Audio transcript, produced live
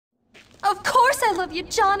Of course I love you,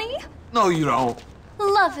 Johnny. No, you don't.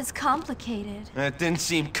 Love is complicated. That didn't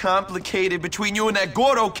seem complicated between you and that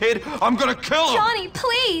Gordo kid. I'm gonna kill him! Johnny,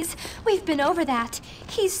 please! We've been over that.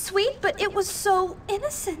 He's sweet, but it was so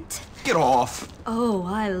innocent. Get off. Oh,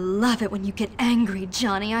 I love it when you get angry,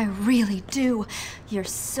 Johnny. I really do. You're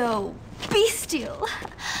so bestial.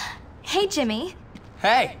 Hey, Jimmy.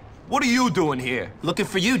 Hey, What are you doing here? looking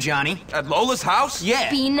for you, Johnny. At Lola's house? Yeah.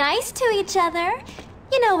 Be nice to each other.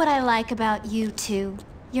 You know what I like about you two?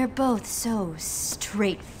 You're both so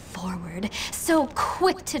straightforward, so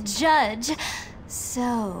quick to judge,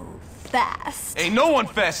 so fast. Ain't no one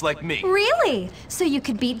fast like me. Really? So you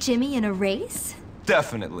could beat Jimmy in a race?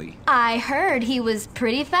 Definitely. I heard he was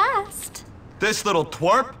pretty fast. This little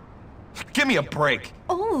twerp? Give me a break.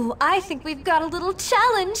 Oh, I think we've got a little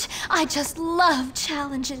challenge. I just love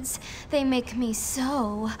challenges. They make me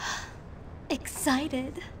so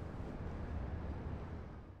excited.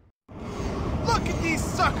 Look at these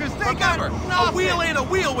suckers. They got nothing. A wheel ain't a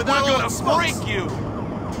wheel without We're gonna smokes. break you.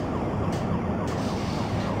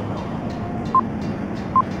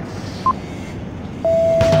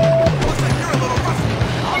 Looks like you're a little rusty.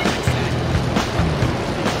 I'll fix that.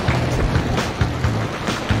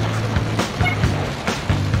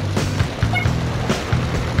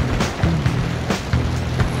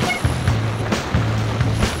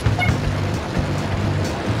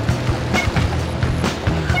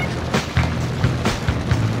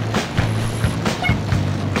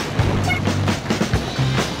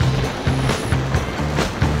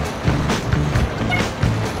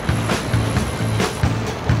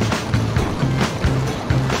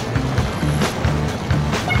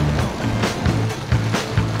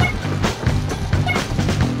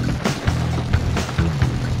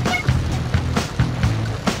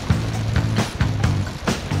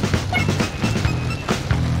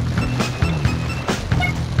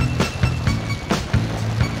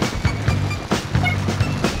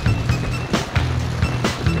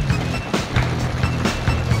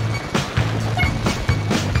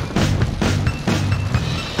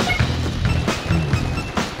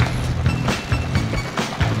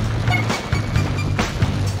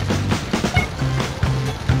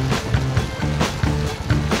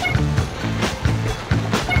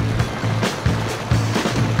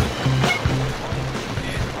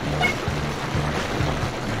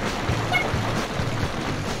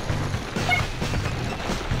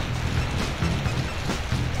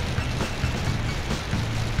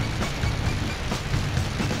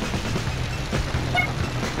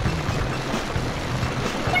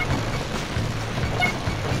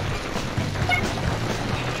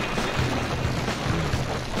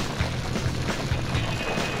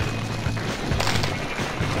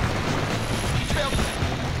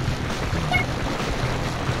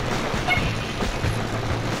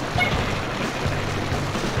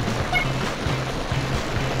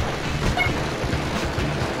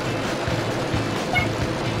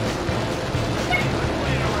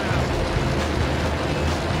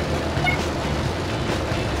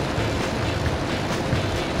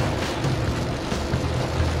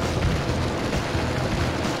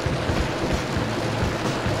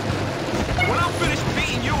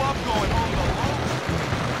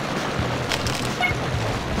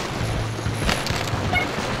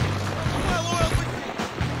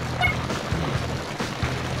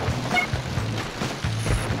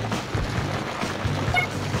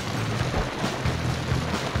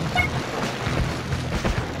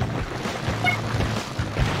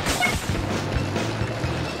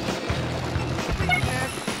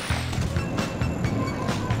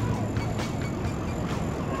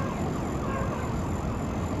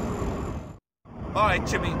 All right,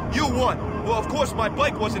 Jimmy, you won. Well, of course, my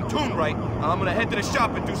bike wasn't tuned right. I'm gonna head to the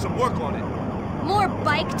shop and do some work on it. More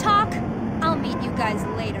bike talk? I'll meet you guys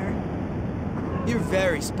later. You're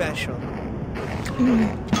very special.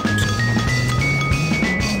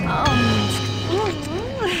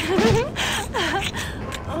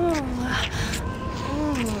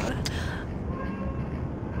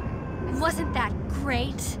 Wasn't that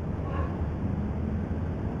great?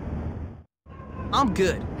 I'm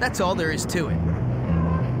good. That's all there is to it.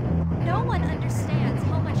 No one understands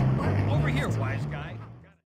how much work. Over here, wise